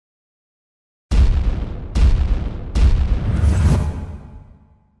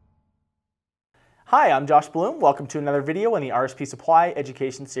Hi, I'm Josh Bloom. Welcome to another video in the RSP Supply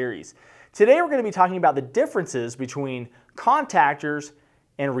Education Series. Today we're going to be talking about the differences between contactors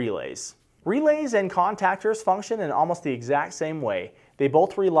and relays. Relays and contactors function in almost the exact same way. They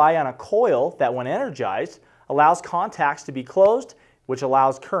both rely on a coil that, when energized, allows contacts to be closed, which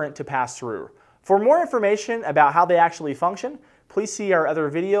allows current to pass through. For more information about how they actually function, please see our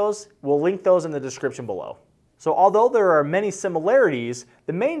other videos. We'll link those in the description below. So although there are many similarities,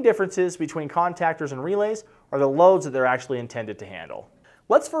 the main differences between contactors and relays are the loads that they're actually intended to handle.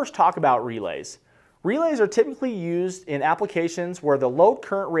 Let's first talk about relays. Relays are typically used in applications where the load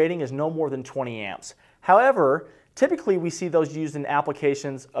current rating is no more than 20 amps. However, typically we see those used in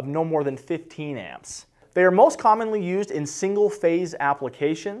applications of no more than 15 amps. They are most commonly used in single-phase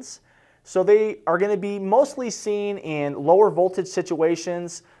applications, so they are going to be mostly seen in lower voltage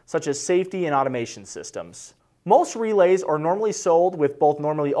situations such as safety and automation systems. Most relays are normally sold with both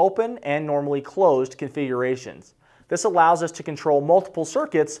normally open and normally closed configurations. This allows us to control multiple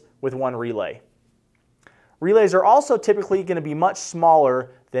circuits with one relay. Relays are also typically going to be much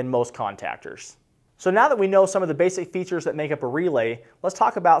smaller than most contactors. So now that we know some of the basic features that make up a relay, let's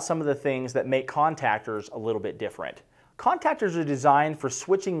talk about some of the things that make contactors a little bit different. Contactors are designed for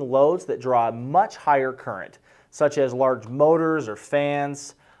switching loads that draw a much higher current, such as large motors or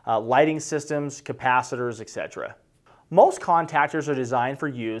fans, lighting systems, capacitors, etc. Most contactors are designed for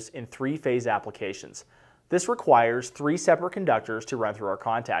use in three-phase applications. This requires three separate conductors to run through our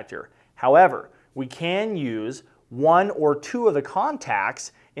contactor. However, we can use one or two of the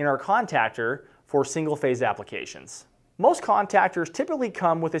contacts in our contactor for single-phase applications. Most contactors typically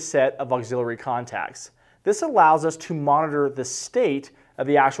come with a set of auxiliary contacts. This allows us to monitor the state of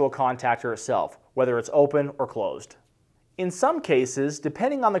the actual contactor itself, whether it's open or closed. In some cases,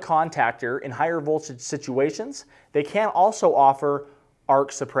 depending on the contactor in higher voltage situations, they can also offer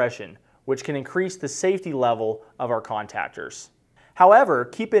arc suppression, which can increase the safety level of our contactors. However,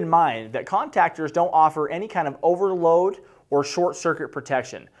 keep in mind that contactors don't offer any kind of overload or short circuit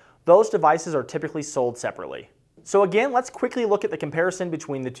protection. Those devices are typically sold separately. So again, let's quickly look at the comparison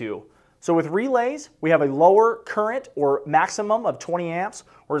between the two. So with relays, we have a lower current or maximum of 20 amps,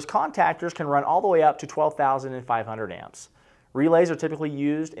 whereas contactors can run all the way up to 12,500 amps. Relays are typically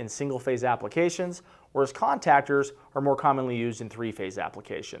used in single-phase applications, whereas contactors are more commonly used in three-phase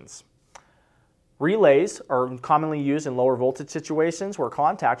applications. Relays are commonly used in lower voltage situations, where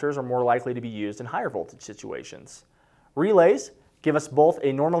contactors are more likely to be used in higher voltage situations. Relays give us both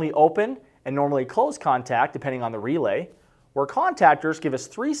a normally open and normally closed contact depending on the relay, where contactors give us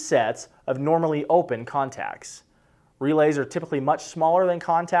three sets of normally open contacts. Relays are typically much smaller than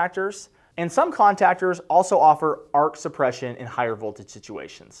contactors, and some contactors also offer arc suppression in higher voltage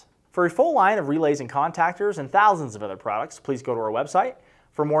situations. For a full line of relays and contactors and thousands of other products, please go to our website.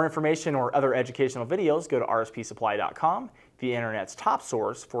 For more information or other educational videos, go to rspsupply.com, the internet's top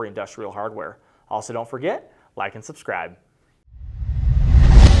source for industrial hardware. Also, don't forget, like and subscribe.